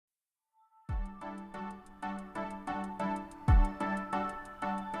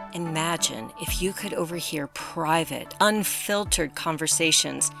Imagine if you could overhear private, unfiltered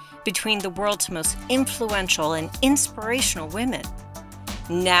conversations between the world's most influential and inspirational women.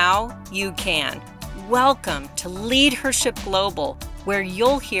 Now you can. Welcome to Leadership Global, where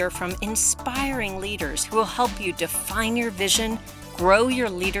you'll hear from inspiring leaders who will help you define your vision, grow your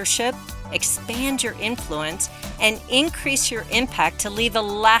leadership, expand your influence, and increase your impact to leave a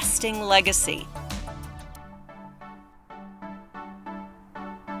lasting legacy.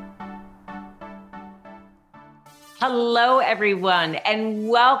 Hello, everyone, and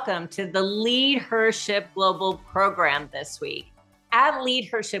welcome to the Leadership Global program this week. At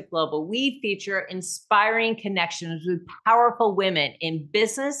Leadership Global, we feature inspiring connections with powerful women in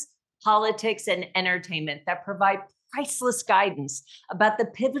business, politics, and entertainment that provide priceless guidance about the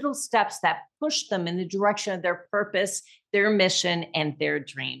pivotal steps that push them in the direction of their purpose, their mission, and their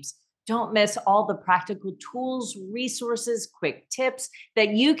dreams. Don't miss all the practical tools, resources, quick tips that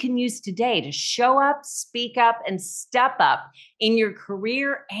you can use today to show up, speak up, and step up in your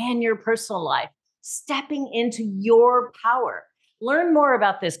career and your personal life, stepping into your power. Learn more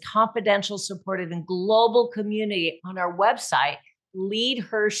about this confidential, supported, and global community on our website,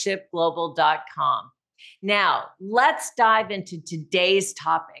 leadershipglobal.com. Now, let's dive into today's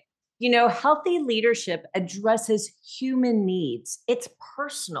topic. Healthy leadership addresses human needs. It's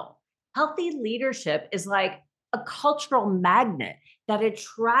personal. Healthy leadership is like a cultural magnet that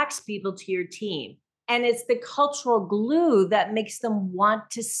attracts people to your team. And it's the cultural glue that makes them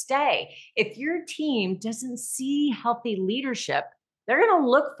want to stay. If your team doesn't see healthy leadership, they're going to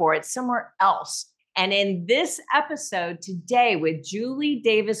look for it somewhere else. And in this episode today with Julie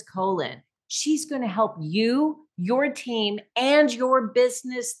Davis Colin, she's going to help you, your team, and your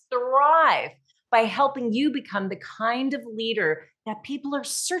business thrive by helping you become the kind of leader that people are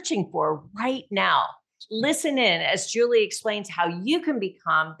searching for right now. Listen in as Julie explains how you can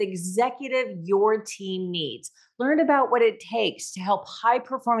become the executive your team needs. Learn about what it takes to help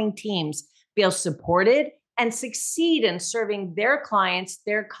high-performing teams feel supported and succeed in serving their clients,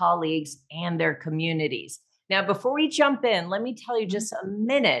 their colleagues, and their communities. Now, before we jump in, let me tell you just a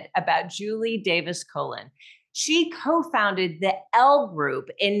minute about Julie Davis Colin. She co-founded the L Group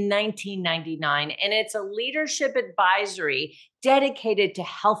in 1999, and it's a leadership advisory dedicated to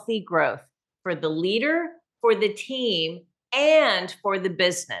healthy growth for the leader, for the team, and for the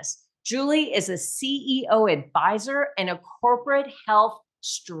business. Julie is a CEO advisor and a corporate health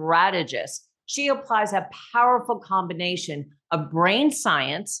strategist. She applies a powerful combination of brain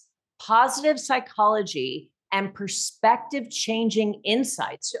science, positive psychology, and perspective-changing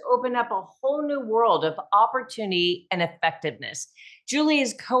insights to open up a whole new world of opportunity and effectiveness. Julie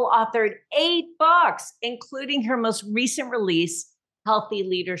has co-authored 8 books, including her most recent release, Healthy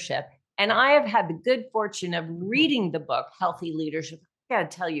Leadership. And I have had the good fortune of reading the book, Healthy Leadership. I gotta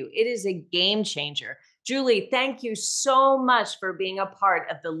tell you, it is a game changer. Julie, thank you so much for being a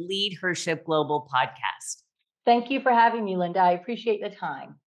part of the Leadership Global podcast. Thank you for having me, Linda. I appreciate the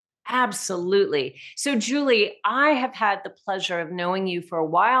time. Absolutely. So, Julie, I have had the pleasure of knowing you for a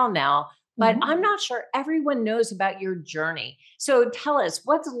while now, but I'm not sure everyone knows about your journey. So, tell us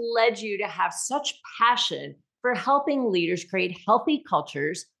what's led you to have such passion for helping leaders create healthy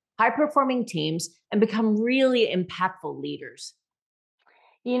cultures, high performing teams, and become really impactful leaders.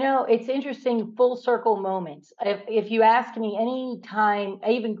 It's interesting, full circle moments. If you ask me any time,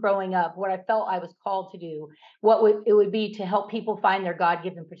 even growing up, what I felt I was called to do, it would be to help people find their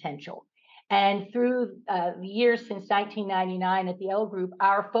God-given potential. And through the years since 1999 at the L Group,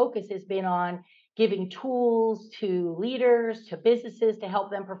 our focus has been on giving tools to leaders, to businesses to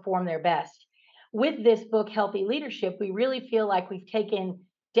help them perform their best. With this book, Healthy Leadership, we really feel like we've taken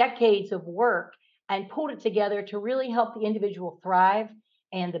decades of work and pulled it together to really help the individual thrive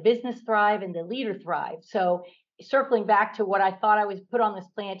and the business thrive and the leader thrive. So circling back to what I thought I was put on this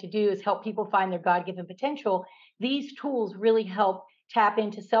planet to do is help people find their God-given potential. These tools really help tap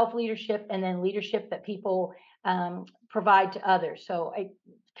into self-leadership and then leadership that people provide to others. So I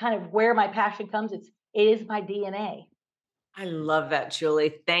kind of where my passion comes, it is my DNA. I love that,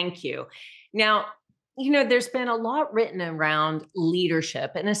 Julie. Thank you. Now, there's been a lot written around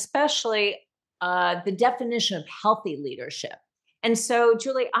leadership and especially the definition of healthy leadership. And so,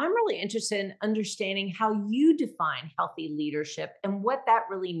 Julie, I'm really interested in understanding how you define healthy leadership and what that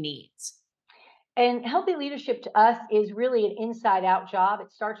really means. And healthy leadership to us is really an inside out job.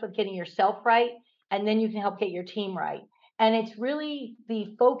 It starts with getting yourself right, and then you can help get your team right. And it's really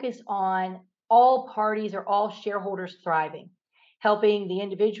the focus on all parties or all shareholders thriving, helping the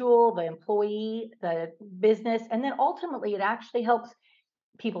individual, the employee, the business, and then ultimately it actually helps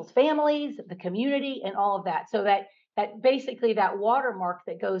people's families, the community, and all of that, so that that basically that watermark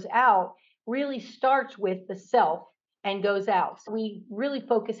that goes out really starts with the self and goes out. So we really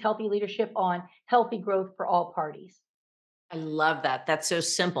focus healthy leadership on healthy growth for all parties. I love that. That's so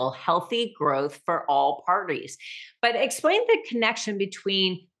simple. Healthy growth for all parties. But explain the connection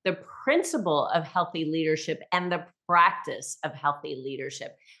between the principle of healthy leadership and the practice of healthy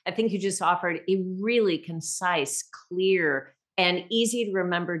leadership. I think you just offered a really concise, clear, and easy to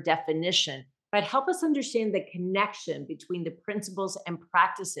remember definition. But help us understand the connection between the principles and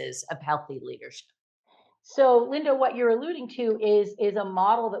practices of healthy leadership. So, Linda, what you're alluding to is a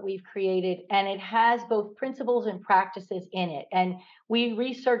model that we've created, and it has both principles and practices in it. And we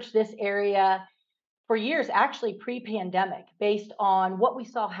researched this area for years, actually pre-pandemic, based on what we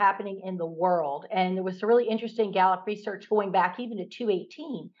saw happening in the world. And there was some really interesting Gallup research going back even to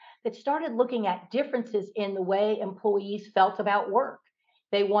 2018 that started looking at differences in the way employees felt about work.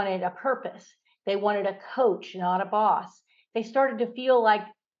 They wanted a purpose. They wanted a coach, not a boss. They started to feel like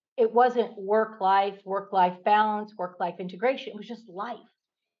it wasn't work life balance, work life integration. It was just life.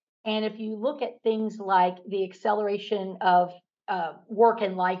 And if you look at things like the acceleration of work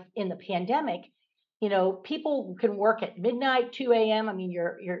and life in the pandemic, people can work at midnight, 2 a.m. I mean,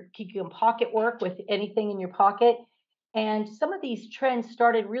 you can pocket work with anything in your pocket. And some of these trends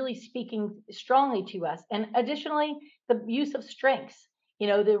started really speaking strongly to us. And additionally, the use of strengths.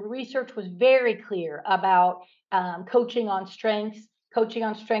 The research was very clear about coaching on strengths. Coaching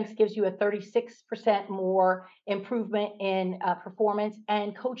on strengths gives you a 36% more improvement in performance,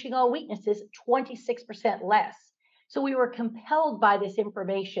 and coaching on weaknesses, 26% less. So we were compelled by this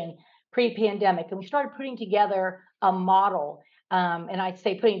information pre-pandemic, and we started putting together a model. And I'd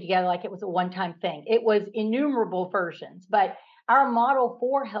say putting together like it was a one-time thing. It was innumerable versions, but our model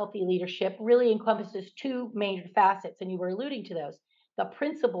for healthy leadership really encompasses two major facets, and you were alluding to those: the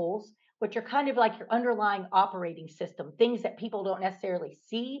principles, which are kind of like your underlying operating system, things that people don't necessarily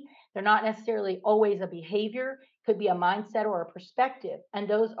see. They're not necessarily always a behavior, could be a mindset or a perspective. And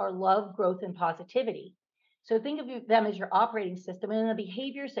those are love, growth, and positivity. So think of them as your operating system, and the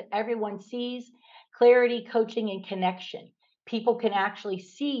behaviors that everyone sees: clarity, coaching, and connection. People can actually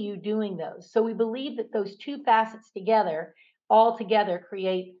see you doing those. So we believe that those two facets together, all together,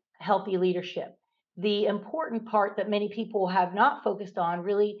 create healthy leadership. The important part that many people have not focused on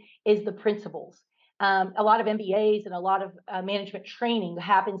really is the principles. A lot of MBAs and a lot of management training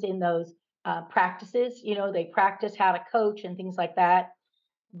happens in those practices. They practice how to coach and things like that,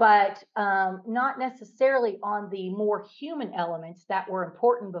 but not necessarily on the more human elements that were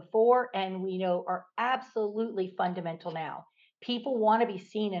important before and we know are absolutely fundamental now. People want to be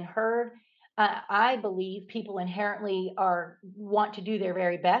seen and heard. I believe people inherently are want to do their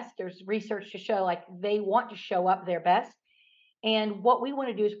very best. There's research to show like they want to show up their best. And what we want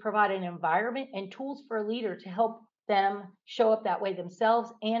to do is provide an environment and tools for a leader to help them show up that way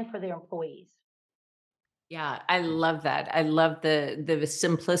themselves and for their employees. Yeah, I love that. I love the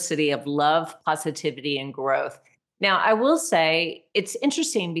simplicity of love, positivity, and growth. Now, I will say it's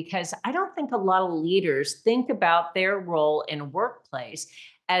interesting because I don't think a lot of leaders think about their role in a workplace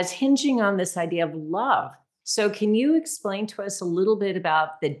as hinging on this idea of love. So, can you explain to us a little bit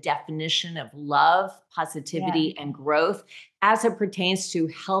about the definition of love, Yeah. positivity, and growth as it pertains to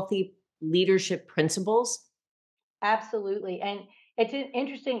healthy leadership principles? Absolutely. And it's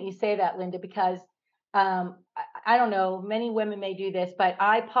interesting you say that, Linda, because I don't know, many women may do this, but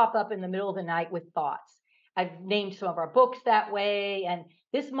I pop up in the middle of the night with thoughts. I've named some of our books that way. And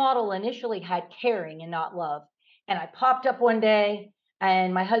this model initially had caring and not love. And I popped up one day,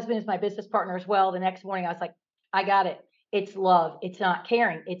 and my husband is my business partner as well. The next morning, I was like, I got it. It's love. It's not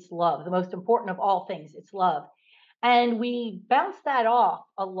caring. It's love. The most important of all things. It's love. And we bounced that off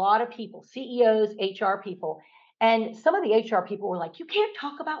a lot of people, CEOs, HR people. And some of the HR people were like, you can't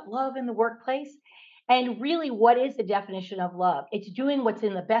talk about love in the workplace. And really, what is the definition of love? It's doing what's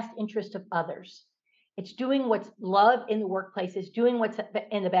in the best interest of others. It's doing what's love in the workplace is doing what's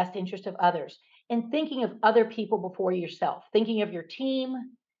in the best interest of others and thinking of other people before yourself, thinking of your team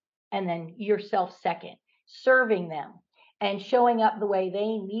and then yourself second, serving them and showing up the way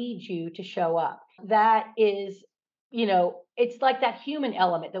they need you to show up. That is, it's like that human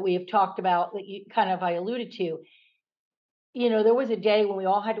element that we have talked about that you kind of I alluded to. There was a day when we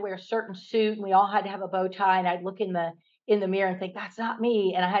all had to wear a certain suit and we all had to have a bow tie, and I'd look in the mirror and think, that's not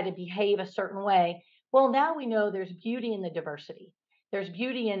me, and I had to behave a certain way. Well, now we know there's beauty in the diversity. There's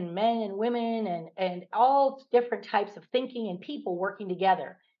beauty in men and women and all different types of thinking and people working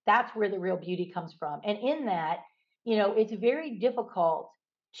together. That's where the real beauty comes from. And in that, it's very difficult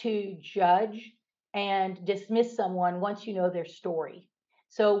to judge and dismiss someone once you know their story.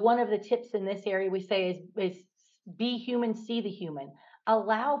 So one of the tips in this area we say is be human, see the human.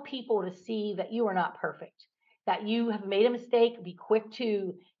 Allow people to see that you are not perfect, that you have made a mistake. Be quick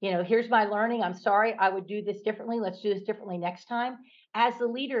to, here's my learning. I'm sorry. I would do this differently. Let's do this differently next time. As the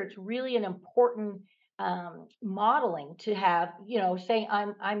leader, it's really an important modeling to have, saying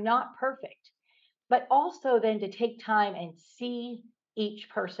I'm not perfect, but also then to take time and see each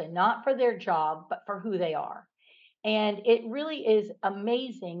person, not for their job, but for who they are. And it really is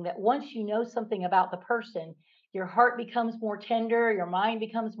amazing that once you know something about the person, your heart becomes more tender, your mind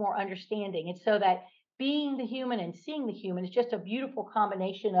becomes more understanding. And so that being the human and seeing the human is just a beautiful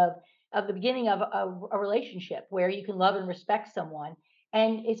combination of the beginning of a relationship where you can love and respect someone.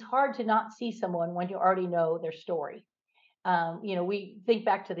 And it's hard to not see someone when you already know their story. We think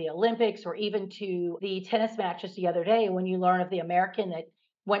back to the Olympics or even to the tennis matches the other day when you learn of the American that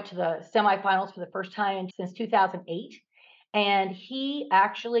went to the semifinals for the first time since 2008. And he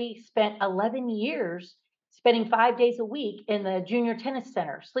actually spent 11 years spending 5 days a week in the junior tennis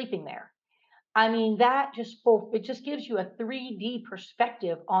center, sleeping there. I mean, that it just gives you a 3D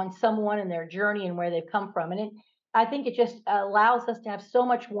perspective on someone and their journey and where they've come from. And I think it just allows us to have so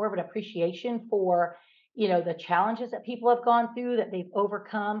much more of an appreciation for, the challenges that people have gone through, that they've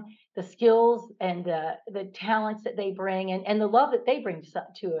overcome, the skills and the talents that they bring, and the love that they bring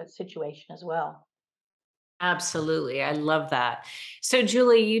to a situation as well. Absolutely. I love that. So,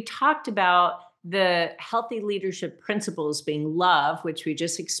 Julie, you talked about the healthy leadership principles being love, which we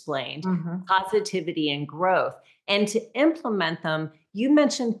just explained, Mhm. positivity, and growth. And to implement them, you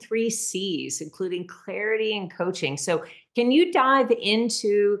mentioned three C's, including clarity and coaching. So, can you dive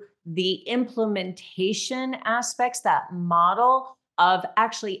into the implementation aspects, that model of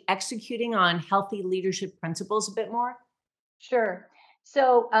actually executing on healthy leadership principles a bit more? Sure.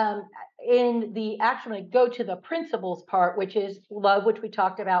 So, in the actually go to the principles part, which is love, which we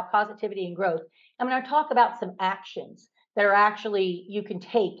talked about, positivity and growth. I'm going to talk about some actions that are actually you can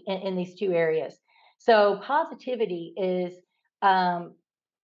take in these two areas. So, positivity is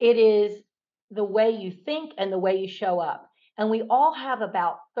it is the way you think and the way you show up. And we all have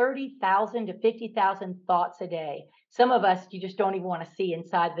about 30,000 to 50,000 thoughts a day. Some of us, you just don't even want to see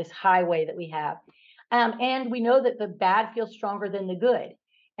inside this highway that we have. And we know that the bad feels stronger than the good.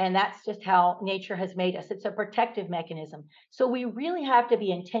 And that's just how nature has made us. It's a protective mechanism. So we really have to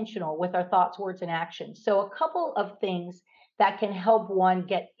be intentional with our thoughts, words, and actions. So, a couple of things that can help one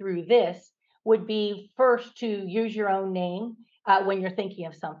get through this would be first to use your own name when you're thinking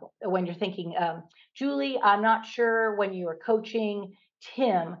of something. When you're thinking, Julie, I'm not sure when you were coaching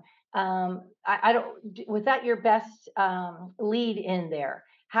Tim. I don't. Was that your best lead in there?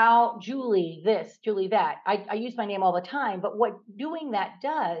 How Julie this, Julie that. I use my name all the time, but what doing that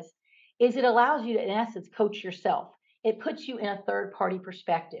does is it allows you to, in essence, coach yourself. It puts you in a third party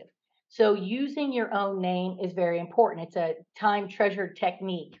perspective. So using your own name is very important. It's a time treasured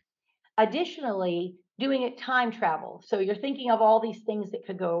technique. Additionally, doing it time travel. So you're thinking of all these things that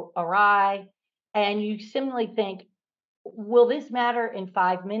could go awry, and you similarly think, will this matter in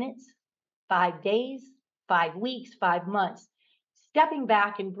 5 minutes, 5 days, 5 weeks, 5 months? Stepping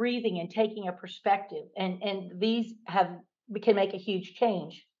back and breathing and taking a perspective, and these have can make a huge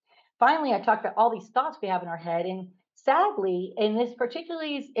change. Finally, I talked about all these thoughts we have in our head, and sadly, and this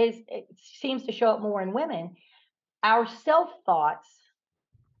particularly is it seems to show up more in women. Our self thoughts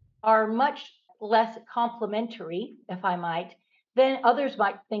are much less complimentary, if I might, than others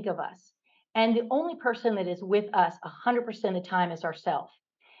might think of us. And the only person that is with us 100% of the time is ourself.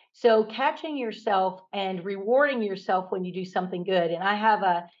 So catching yourself and rewarding yourself when you do something good. And I have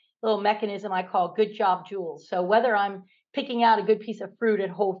a little mechanism I call good job Jules. So whether I'm picking out a good piece of fruit at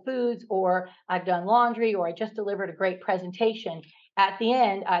Whole Foods, or I've done laundry, or I just delivered a great presentation, at the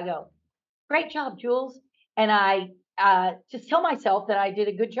end I go, great job, Jules. And I just tell myself that I did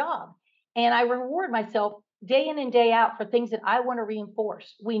a good job. And I reward myself day in and day out for things that I want to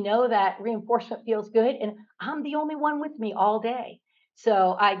reinforce. We know that reinforcement feels good, and I'm the only one with me all day.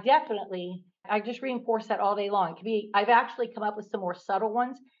 So I just reinforce that all day long. It can be, I've actually come up with some more subtle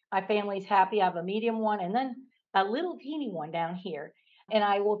ones. My family's happy. I have a medium one and then a little teeny one down here. And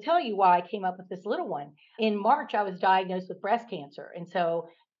I will tell you why I came up with this little one. In March, I was diagnosed with breast cancer. And so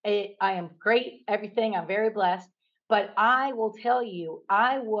I am great, everything. I'm very blessed. But I will tell you,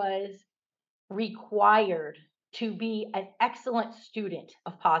 I was required to be an excellent student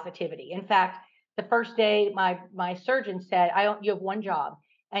of positivity. In fact, the first day, my surgeon said, "I don't. You have one job,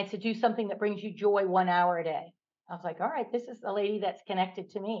 and it's to do something that brings you joy 1 hour a day." I was like, "All right, this is a lady that's connected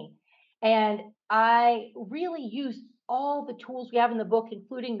to me," and I really used all the tools we have in the book,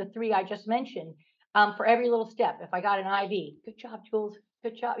 including the three I just mentioned, for every little step. If I got an IV, good job, Jules.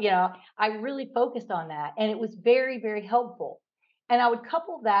 good job. You know, I really focused on that and it was very, very helpful. And I would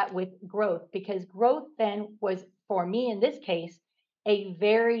couple that with growth because growth then was for me in this case a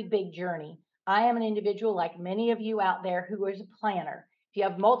very big journey. I am an individual like many of you out there who is a planner. If you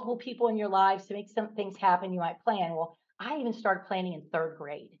have multiple people in your lives to make some things happen, you might plan. Well, I even started planning in third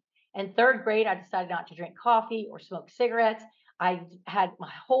grade. In third grade, I decided not to drink coffee or smoke cigarettes. I had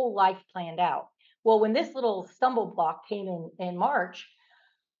my whole life planned out. Well, when this little stumble block came in March,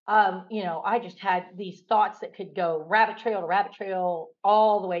 I just had these thoughts that could go rabbit trail,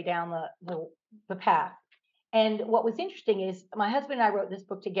 all the way down the path. And what was interesting is my husband and I wrote this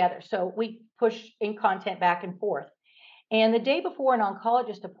book together. So we push in content back and forth. And the day before an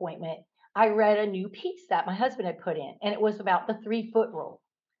oncologist appointment, I read a new piece that my husband had put in, and it was about the 3 foot rule.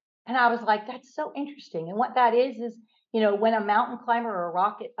 And I was like, that's so interesting. And what that is, when a mountain climber or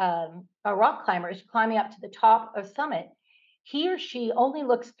a rock climber is climbing up to the top of summit, he or she only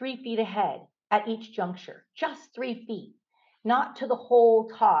looks 3 feet ahead at each juncture, just 3 feet, not to the whole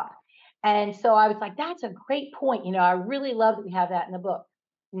top. And so I was like, that's a great point. I really love that we have that in the book.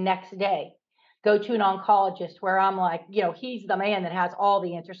 Next day, go to an oncologist where I'm like, he's the man that has all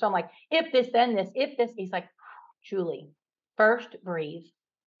the answers. So I'm like, if this, then this, if this, he's like, Julie, first breathe.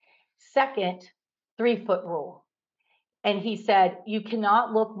 Second, 3 foot rule. And he said, you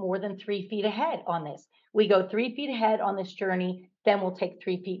cannot look more than 3 feet ahead on this. We go 3 feet ahead on this journey, then we'll take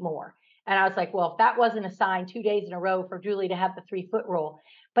 3 feet more. And I was like, well, if that wasn't a sign 2 days in a row for Julie to have the 3 foot rule,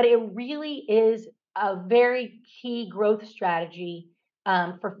 but it really is a very key growth strategy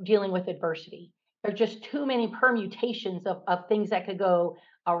for dealing with adversity. There's just too many permutations of things that could go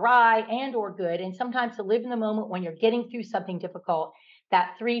awry and or good. And sometimes to live in the moment when you're getting through something difficult,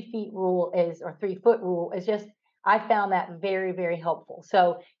 that 3 feet rule is, or 3 foot rule is just, I found that very, very helpful.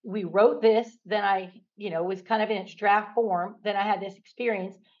 So we wrote this, then I, was kind of in its draft form. Then I had this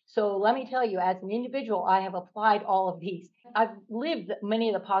experience. So let me tell you, as an individual, I have applied all of these. I've lived many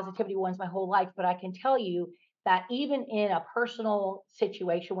of the positivity ones my whole life, but I can tell you that even in a personal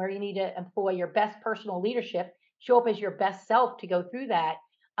situation where you need to employ your best personal leadership, show up as your best self to go through that,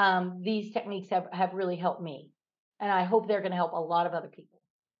 these techniques have really helped me. And I hope they're going to help a lot of other people.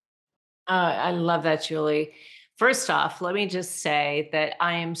 I love that, Julie. First off, let me just say that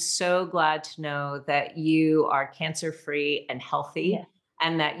I am so glad to know that you are cancer free and Yeah. healthy,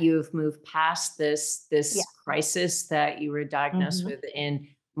 and that you've moved past Yeah. this crisis that you were diagnosed Hmm. with in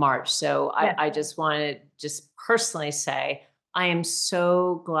March. So Yes. I just want to just personally say I am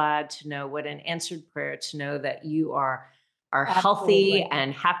so glad to know what an answered prayer to know that you are healthy Absolutely.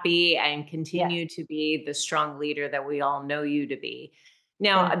 and happy and Yes. continue to be the strong leader that we all know you to be.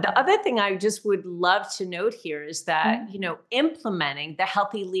 Now, Thank the you. other thing I just would love to note here is that, Mhm. implementing the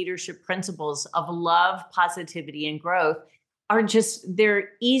healthy leadership principles of love, positivity, and growth are just,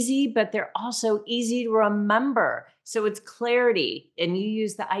 they're easy, but they're also easy to remember. So it's clarity. And you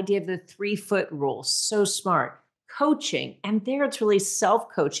use the idea of the 3 foot rule. So smart. Coaching. And there it's really self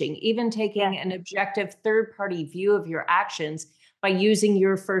coaching, even taking Yes. an objective third party view of your actions by using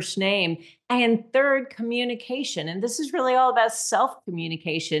your first name. And third, communication. And this is really all about self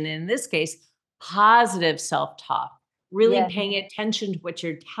communication. In this case, positive self talk, really Yes. paying attention to what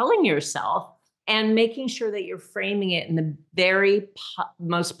you're telling yourself and making sure that you're framing it in the very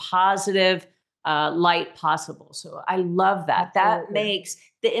most positive light possible. So I love that. That Absolutely. makes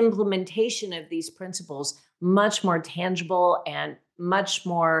the implementation of these principles much more tangible and much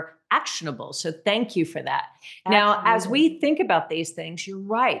more actionable. So thank you for that. Now, as Absolutely. we think about these things, you're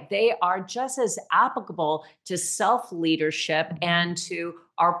right. They are just as applicable to self leadership and to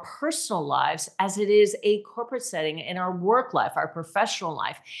our personal lives as it is a corporate setting in our work life, our professional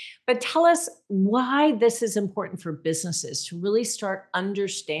life. But tell us why this is important for businesses to really start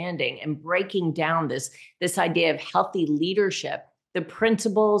understanding and breaking down this idea of healthy leadership, the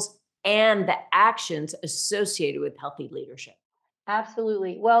principles and the actions associated with healthy leadership.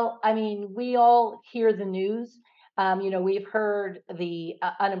 Absolutely. Well, I mean, we all hear the news. We've heard the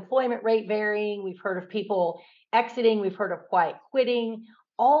unemployment rate varying. We've heard of people exiting. We've heard of quiet quitting.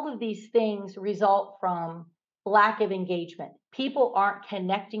 All of these things result from lack of engagement. People aren't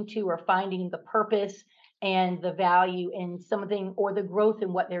connecting to or finding the purpose and the value in something or the growth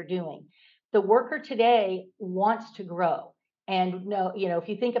in what they're doing. The worker today wants to grow. And no, if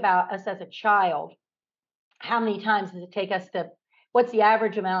you think about us as a child, how many times does it take us to what's the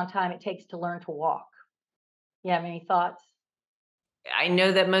average amount of time it takes to learn to walk? You have any thoughts? I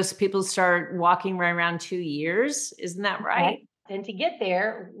know that most people start walking right around 2 years. Isn't that Okay. right? And to get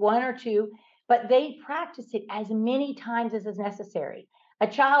there, one or two, but they practice it as many times as is necessary. A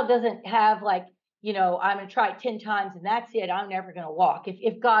child doesn't have like I'm going to try it 10 times and that's it. I'm never going to walk.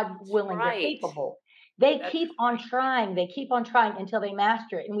 If God willing, they're Right. capable. They That's keep on trying. They keep on trying until they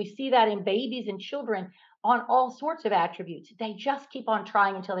master it. And we see that in babies and children on all sorts of attributes. They just keep on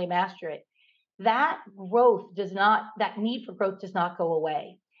trying until they master it. That need for growth does not go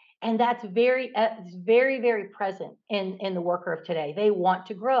away. And that's it's very, very present in the worker of today. They want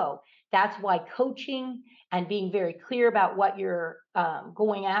to grow. That's why coaching and being very clear about what you're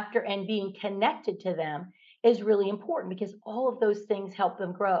going after and being connected to them is really important, because all of those things help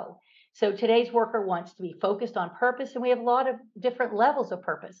them grow. So today's worker wants to be focused on purpose, and we have a lot of different levels of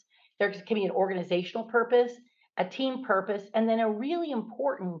purpose. There can be an organizational purpose, a team purpose, and then a really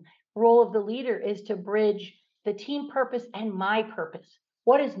important role of the leader is to bridge the team purpose and my purpose.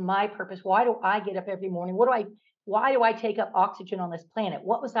 What is my purpose? Why do I get up every morning? Why do I take up oxygen on this planet?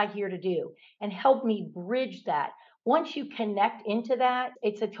 What was I here to do? And help me bridge that. Once you connect into that,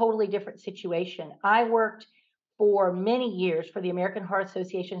 it's a totally different situation. I worked for many years for the American Heart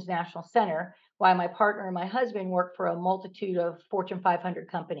Association's National Center, while my partner and my husband worked for a multitude of Fortune 500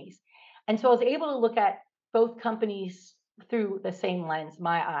 companies. And so I was able to look at both companies through the same lens,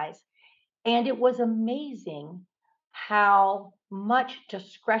 my eyes. And it was amazing how much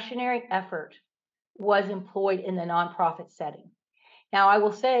discretionary effort was employed in the nonprofit setting. Now, I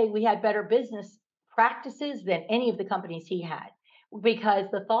will say we had better business practices than any of the companies he had, because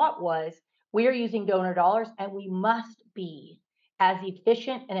the thought was we are using donor dollars and we must be as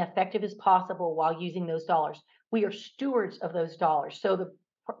efficient and effective as possible while using those dollars. We are stewards of those dollars. So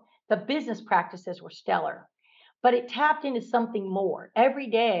the business practices were stellar, but it tapped into something more. Every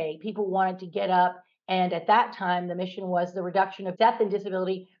day, people wanted to get up. And at that time, the mission was the reduction of death and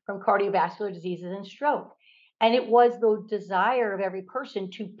disability from cardiovascular diseases and stroke. And it was the desire of every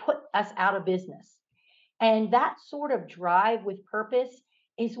person to put us out of business. And that sort of drive with purpose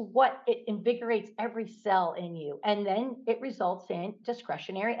is what it invigorates every cell in you. And then it results in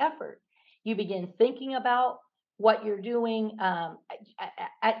discretionary effort. You begin thinking about what you're doing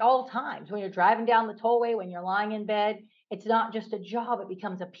at all times. When you're driving down the tollway, when you're lying in bed, it's not just a job, it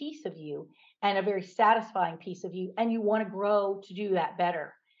becomes a piece of you, and a very satisfying piece of you. And you want to grow to do that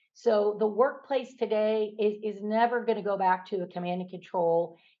better. So the workplace today is never going to go back to a command and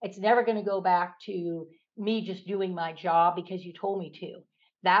control. It's never going to go back to me just doing my job because you told me to.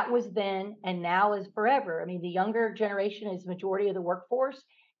 That was then, and now is forever. I mean, the younger generation is majority of the workforce,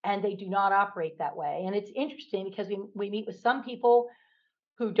 and they do not operate that way. And it's interesting because we meet with some people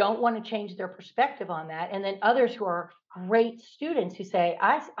who don't want to change their perspective on that, and then others who are great students who say,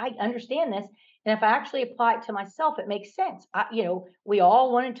 I understand this, and if I actually apply it to myself, it makes sense. We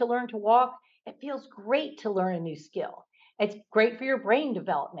all wanted to learn to walk. It feels great to learn a new skill. It's great for your brain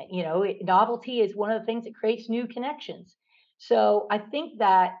development. Novelty is one of the things that creates new connections. So I think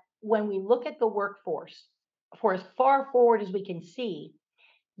that when we look at the workforce, for as far forward as we can see,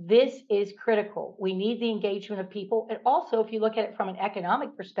 this is critical. We need the engagement of people. And also, if you look at it from an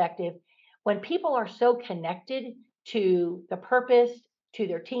economic perspective, when people are so connected to the purpose, to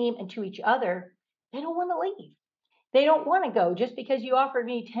their team, and to each other, they don't want to leave. They don't want to go just because you offered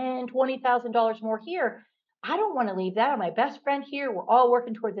me $10,000, $20,000 more here. I don't want to leave that. I'm my best friend here. We're all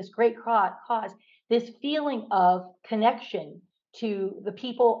working toward this great cause. This feeling of connection to the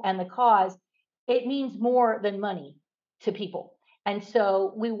people and the cause, it means more than money to people. And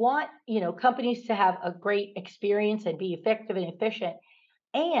so we want, companies to have a great experience and be effective and efficient.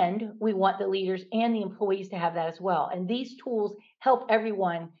 And we want the leaders and the employees to have that as well. And these tools help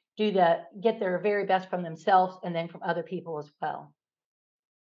everyone get their very best from themselves and then from other people as well.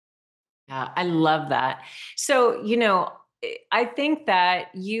 Yeah, I love that. So, I think that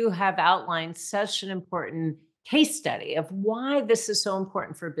you have outlined such an important case study of why this is so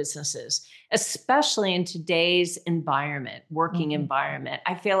important for businesses, especially in today's environment, working Mhm. environment.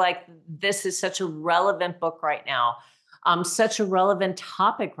 I feel like this is such a relevant book right now, such a relevant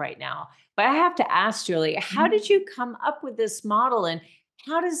topic right now. But I have to ask, Julie, how Mhm. did you come up with this model, and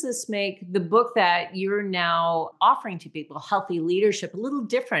how does this make the book that you're now offering to people, Healthy Leadership, a little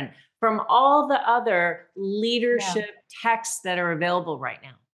different from all the other Yeah. leadership texts that are available right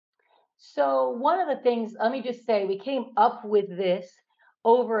now? So one of the things, let me just say, we came up with this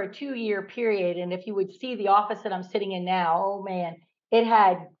over a 2-year period. And if you would see the office that I'm sitting in now, oh man, it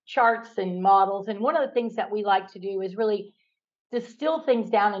had charts and models. And one of the things that we like to do is really distill things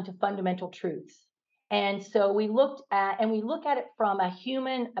down into fundamental truths. And so we look at it from a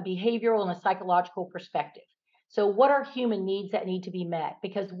human, a behavioral, and a psychological perspective. So what are human needs that need to be met?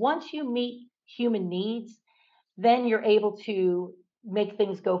 Because once you meet human needs, then you're able to make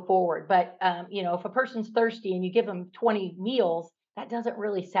things go forward. But if a person's thirsty and you give them 20 meals, that doesn't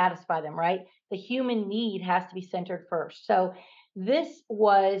really satisfy them, right? The human need has to be centered first. So this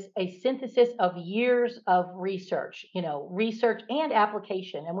was a synthesis of years of research, research and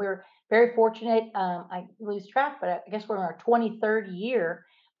application. And we're very fortunate. I lose track, but I guess we're in our 23rd year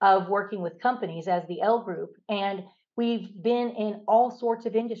of working with companies as the L Group. And we've been in all sorts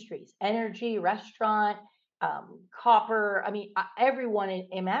of industries: energy, restaurant, copper. I mean, everyone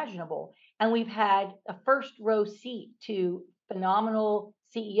imaginable. And we've had a first row seat to phenomenal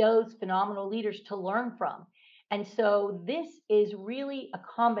CEOs, phenomenal leaders to learn from. And so this is really a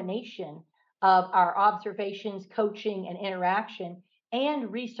combination of our observations, coaching, and interaction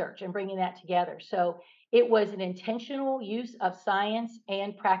and research and bringing that together. So it was an intentional use of science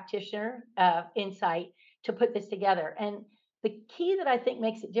and practitioner insight to put this together. And the key that I think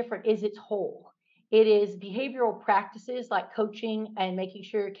makes it different is it's whole. It is behavioral practices like coaching and making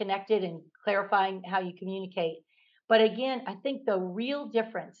sure you're connected and clarifying how you communicate. But again, I think the real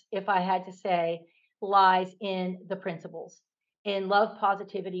difference, if I had to say, lies in the principles, in love,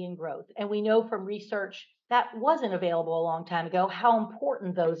 positivity, and growth. And we know from research that wasn't available a long time ago how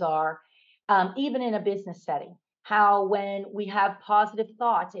important those are, even in a business setting. How, when we have positive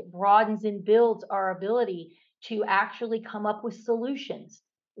thoughts, it broadens and builds our ability to actually come up with solutions.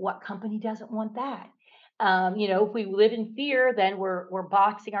 What company doesn't want that? If we live in fear, then we're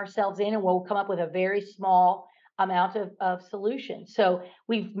boxing ourselves in, and we'll come up with a very small amount of solutions. So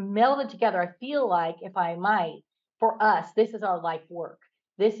we've melded together. I feel like, if I might, for us, this is our life work.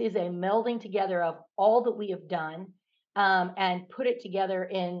 This is a melding together of all that we have done, and put it together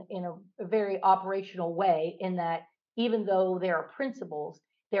in a very operational way, in that even though there are principles,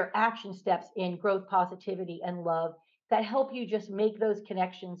 there are action steps in growth, positivity, and love that help you just make those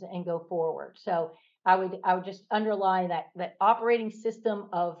connections and go forward. So I would just underline that operating system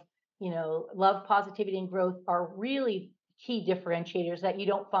of, love, positivity, and growth are really key differentiators that you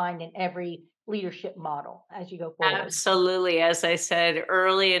don't find in every leadership model as you go forward. Absolutely. As I said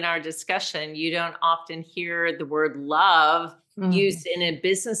early in our discussion, you don't often hear the word love Mhm, used in a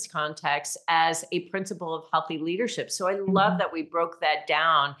business context as a principle of healthy leadership. So I love mhm. that we broke that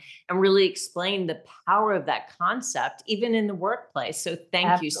down and really explained the power of that concept, even in the workplace. So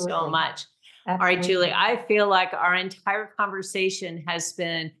thank you so Absolutely. much. All right, Julie, Absolutely. I feel like our entire conversation has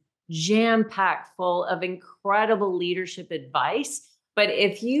been jam packed full of incredible leadership advice. But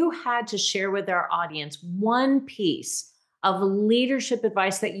if you had to share with our audience one piece of leadership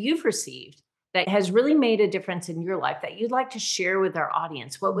advice that you've received that has really made a difference in your life that you'd like to share with our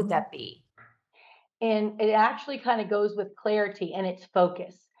audience, what would Mhm. that be? And it actually kind of goes with clarity and its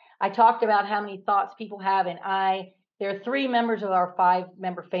focus. I talked about how many thoughts people have, and there are three members of our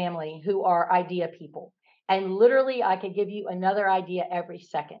five-member family who are idea people. And literally, I could give you another idea every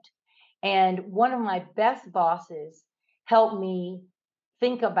second. And one of my best bosses helped me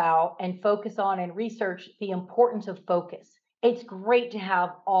think about and focus on and research the importance of focus. It's great to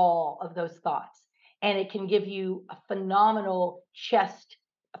have all of those thoughts, and it can give you a phenomenal chest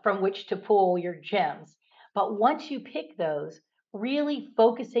from which to pull your gems. But once you pick those, really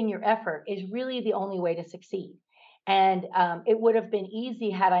focusing your effort is really the only way to succeed. And it would have been easy,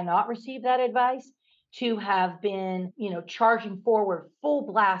 had I not received that advice, to have been, charging forward full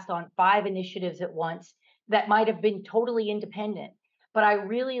blast on five initiatives at once that might have been totally independent. But I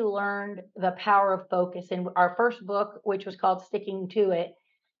really learned the power of focus. In our first book, which was called Sticking to It,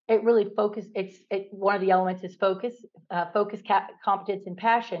 it really focused. One of the elements is focus, competence, and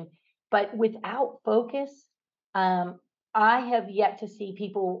passion. But without focus, um, I have yet to see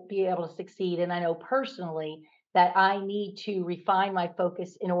people be able to succeed. And I know personally that I need to refine my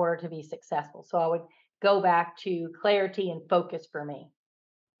focus in order to be successful. So I would go back to clarity and focus for me.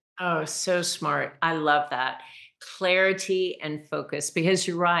 Oh, so smart. I love that. Clarity and focus, because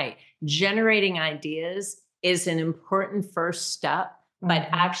you're right. Generating ideas is an important first step, but Mhm.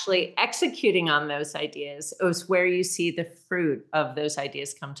 actually executing on those ideas is where you see the fruit of those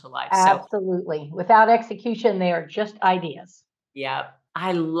ideas come to life. So Absolutely. Without execution, they are just ideas. yeah,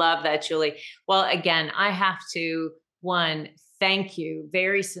 I love that, Julie. Well, again, I have to, one, thank you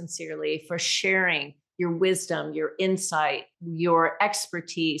very sincerely for sharing your wisdom, your insight, your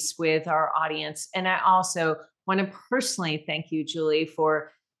expertise with our audience. And I also want to personally thank you, Julie,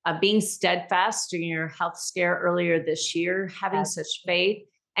 for being steadfast during your health scare earlier this year, having such Absolutely. faith,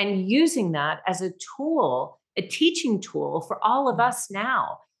 and using that as a tool, a teaching tool for all of Mhm. us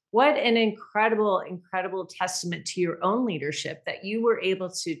now. What an incredible, incredible testament to your own leadership that you were able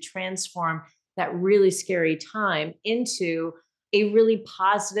to transform that really scary time into a really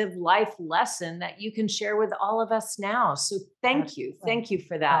positive life lesson that you can share with all of us now. So thank you. Absolutely. Thank you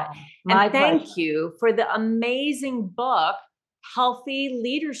for that. Oh, And my thank pleasure. you for the amazing book, Healthy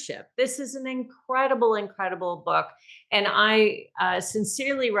Leadership. This is an incredible, incredible book. And I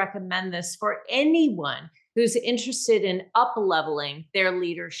sincerely recommend this for anyone who's interested in up-leveling their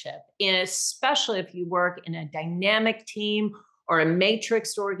leadership, and especially if you work in a dynamic team or a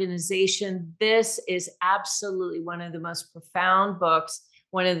matrix organization. This is absolutely one of the most profound books,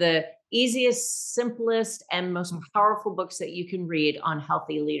 one of the easiest, simplest, and most powerful books that you can read on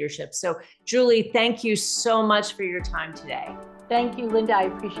healthy leadership. So, Julie, thank you so much for your time today. Thank you, Linda. I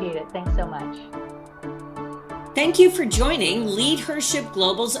appreciate it. Thanks so much. Thank you for joining Leadership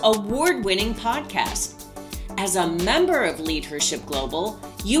Global's award-winning podcast. As a member of Leadership Global,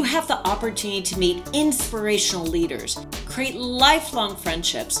 you have the opportunity to meet inspirational leaders, create lifelong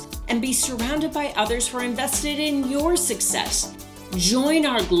friendships, and be surrounded by others who are invested in your success. Join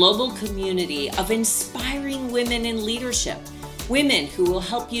our global community of inspiring women in leadership, women who will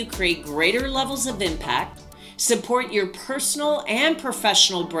help you create greater levels of impact, support your personal and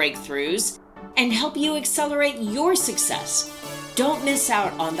professional breakthroughs, and help you accelerate your success. Don't miss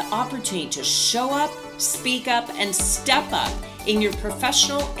out on the opportunity to show up, speak up, and step up in your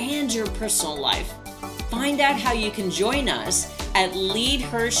professional and your personal life. Find out how you can join us at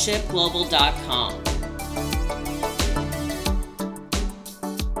leadhershipglobal.com.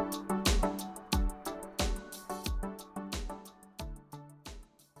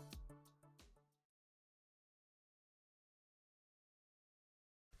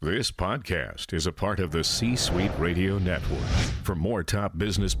 This podcast is a part of the C-Suite Radio Network. For more top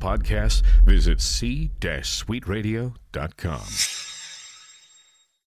business podcasts, visit c-suiteradio.com.